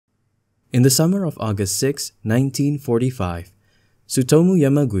In the summer of August 6, 1945, Tsutomu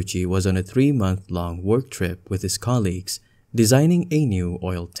Yamaguchi was on a 3-month-long work trip with his colleagues designing a new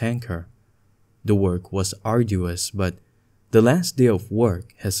oil tanker. The work was arduous, but the last day of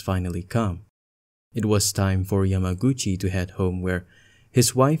work has finally come. It was time for Yamaguchi to head home where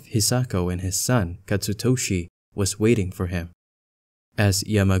his wife Hisako and his son Katsutoshi was waiting for him. As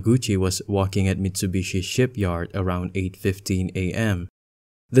Yamaguchi was walking at Mitsubishi shipyard around 8:15 a.m.,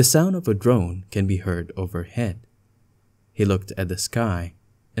 the sound of a drone can be heard overhead. He looked at the sky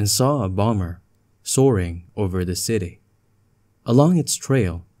and saw a bomber soaring over the city. Along its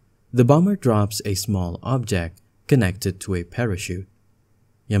trail, the bomber drops a small object connected to a parachute.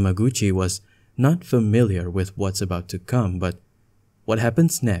 Yamaguchi was not familiar with what's about to come, but what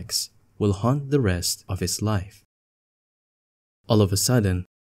happens next will haunt the rest of his life. All of a sudden,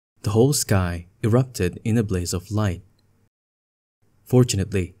 the whole sky erupted in a blaze of light.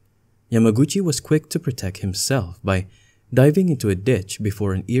 Fortunately, Yamaguchi was quick to protect himself by diving into a ditch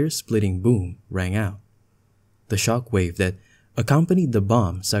before an ear-splitting boom rang out. The shock wave that accompanied the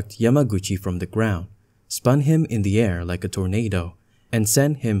bomb sucked Yamaguchi from the ground, spun him in the air like a tornado, and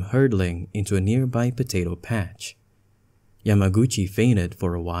sent him hurtling into a nearby potato patch. Yamaguchi fainted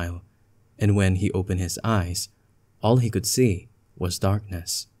for a while, and when he opened his eyes, all he could see was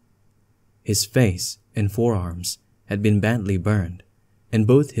darkness. His face and forearms had been badly burned, and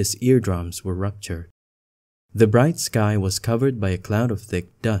both his eardrums were ruptured. The bright sky was covered by a cloud of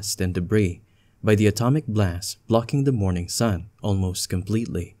thick dust and debris, by the atomic blast blocking the morning sun almost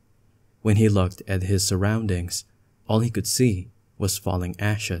completely. When he looked at his surroundings, all he could see was falling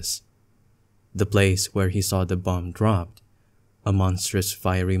ashes. The place where he saw the bomb dropped, a monstrous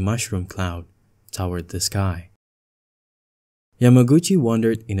fiery mushroom cloud, towered the sky. Yamaguchi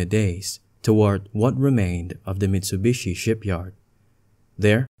wandered in a daze toward what remained of the Mitsubishi shipyard.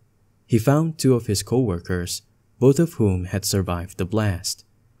 There, he found 2 of his co-workers, both of whom had survived the blast.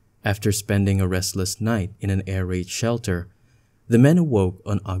 After spending a restless night in an air raid shelter, the men awoke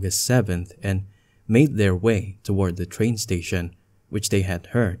on August 7th and made their way toward the train station, which they had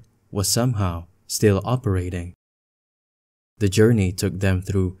heard was somehow still operating. The journey took them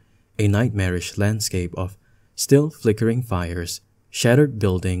through a nightmarish landscape of still flickering fires, shattered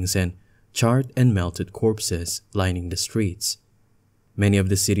buildings, and charred and melted corpses lining the streets. Many of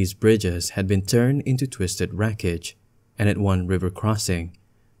the city's bridges had been turned into twisted wreckage, and at one river crossing,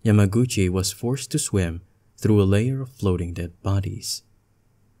 Yamaguchi was forced to swim through a layer of floating dead bodies.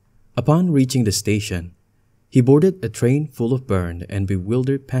 Upon reaching the station, he boarded a train full of burned and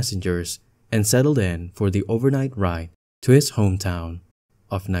bewildered passengers and settled in for the overnight ride to his hometown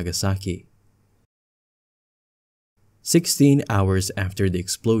of Nagasaki. 16 hours after the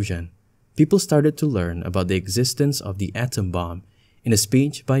explosion, people started to learn about the existence of the atom bomb in a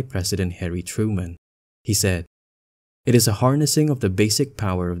speech by President Harry Truman. He said, "It is a harnessing of the basic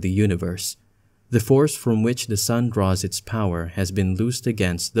power of the universe. The force from which the sun draws its power has been loosed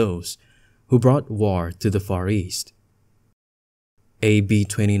against those who brought war to the Far East." A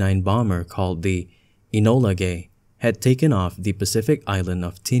B-29 bomber called the Enola Gay had taken off the Pacific island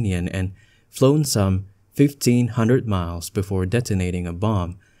of Tinian and flown some 1,500 miles before detonating a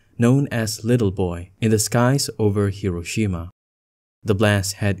bomb known as Little Boy in the skies over Hiroshima. The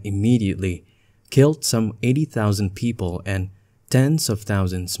blast had immediately killed some 80,000 people, and tens of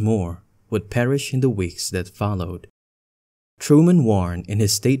thousands more would perish in the weeks that followed. Truman warned in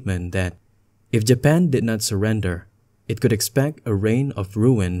his statement that if Japan did not surrender, it could expect a rain of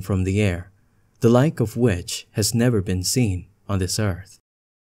ruin from the air, the like of which has never been seen on this earth.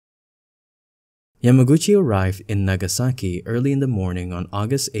 Yamaguchi arrived in Nagasaki early in the morning on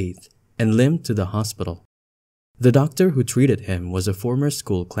August 8th and limped to the hospital. The doctor who treated him was a former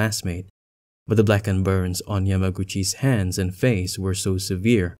school classmate, but the blackened burns on Yamaguchi's hands and face were so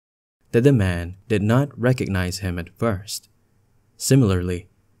severe that the man did not recognize him at first. Similarly,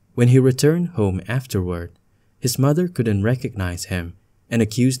 when he returned home afterward, his mother couldn't recognize him and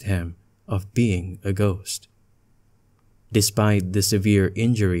accused him of being a ghost. Despite the severe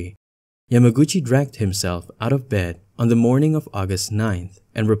injury, Yamaguchi dragged himself out of bed on the morning of August 9th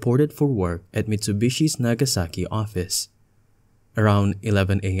and reported for work at Mitsubishi's Nagasaki office. Around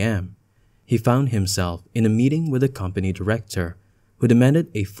 11 a.m., he found himself in a meeting with the company director, who demanded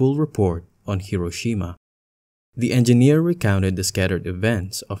a full report on Hiroshima. The engineer recounted the scattered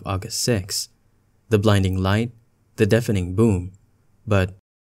events of August 6, the blinding light, the deafening boom, but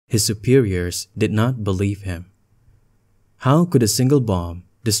his superiors did not believe him. How could a single bomb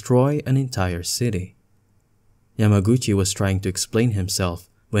destroy an entire city? Yamaguchi was trying to explain himself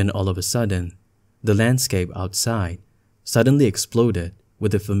when all of a sudden, the landscape outside suddenly exploded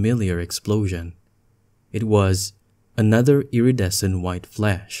with a familiar explosion. It was another iridescent white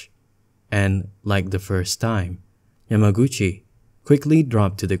flash, and, like the first time, Yamaguchi quickly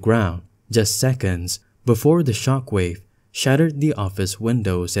dropped to the ground just seconds before the shockwave shattered the office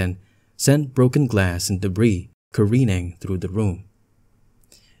windows and sent broken glass and debris careening through the room.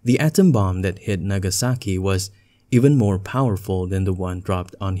 The atom bomb that hit Nagasaki was even more powerful than the one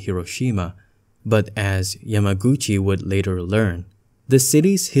dropped on Hiroshima, but as Yamaguchi would later learn, the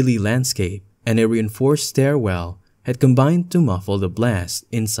city's hilly landscape and a reinforced stairwell had combined to muffle the blast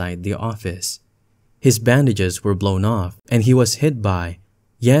inside the office. His bandages were blown off and he was hit by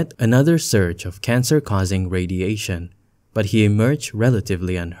yet another surge of cancer-causing radiation, but he emerged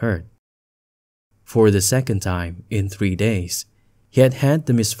relatively unhurt. For the second time in 3 days, he had had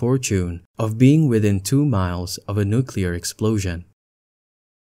the misfortune of being within 2 miles of a nuclear explosion.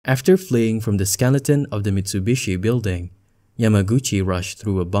 After fleeing from the skeleton of the Mitsubishi building, Yamaguchi rushed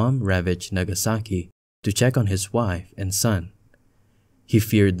through a bomb-ravaged Nagasaki to check on his wife and son. He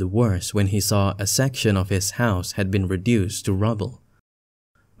feared the worst when he saw a section of his house had been reduced to rubble,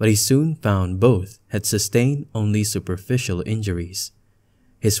 but he soon found both had sustained only superficial injuries.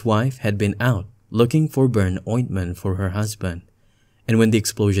 His wife had been out looking for burn ointment for her husband, and when the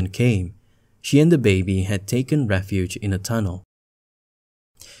explosion came, she and the baby had taken refuge in a tunnel.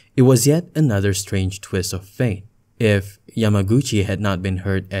 It was yet another strange twist of fate. If Yamaguchi had not been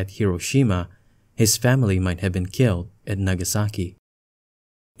hurt at Hiroshima, his family might have been killed at Nagasaki.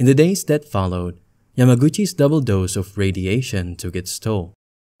 In the days that followed, Yamaguchi's double dose of radiation took its toll.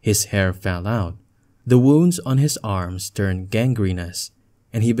 His hair fell out, the wounds on his arms turned gangrenous,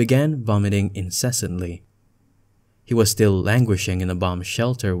 and he began vomiting incessantly. He was still languishing in a bomb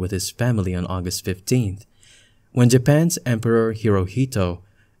shelter with his family on August 15th, when Japan's Emperor Hirohito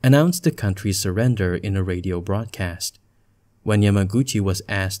announced the country's surrender in a radio broadcast. When Yamaguchi was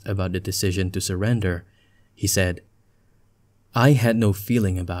asked about the decision to surrender, he said, "I had no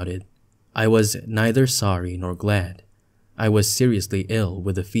feeling about it. I was neither sorry nor glad. I was seriously ill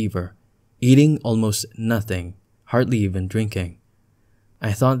with a fever, eating almost nothing, hardly even drinking.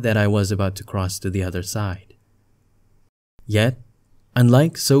 I thought that I was about to cross to the other side." Yet,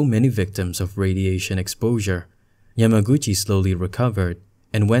 unlike so many victims of radiation exposure, Yamaguchi slowly recovered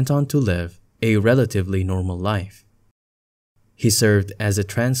and went on to live a relatively normal life. He served as a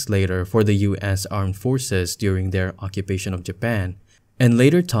translator for the U.S. Armed Forces during their occupation of Japan and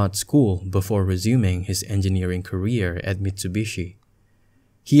later taught school before resuming his engineering career at Mitsubishi.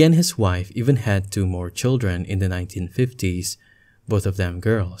 He and his wife even had 2 more children in the 1950s, both of them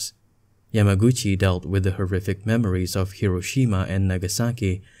girls. Yamaguchi dealt with the horrific memories of Hiroshima and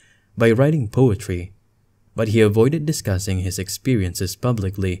Nagasaki by writing poetry, but he avoided discussing his experiences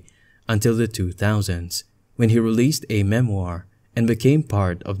publicly until the 2000s, when he released a memoir and became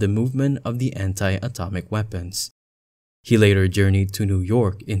part of the movement of the anti-atomic weapons. He later journeyed to New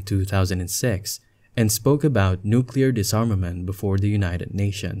York in 2006 and spoke about nuclear disarmament before the United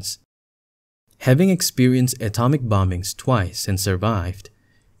Nations. Having experienced atomic bombings twice and survived,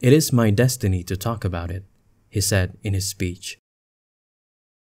 "It is my destiny to talk about it," he said in his speech.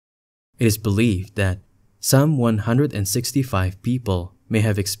 It is believed that some 165 people may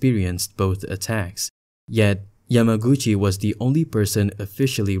have experienced both attacks, yet Yamaguchi was the only person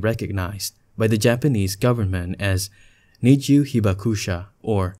officially recognized by the Japanese government as Niju Hibakusha,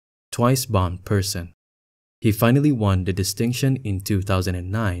 or twice-bombed person. He finally won the distinction in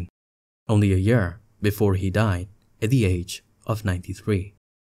 2009, only a year before he died at the age of 93.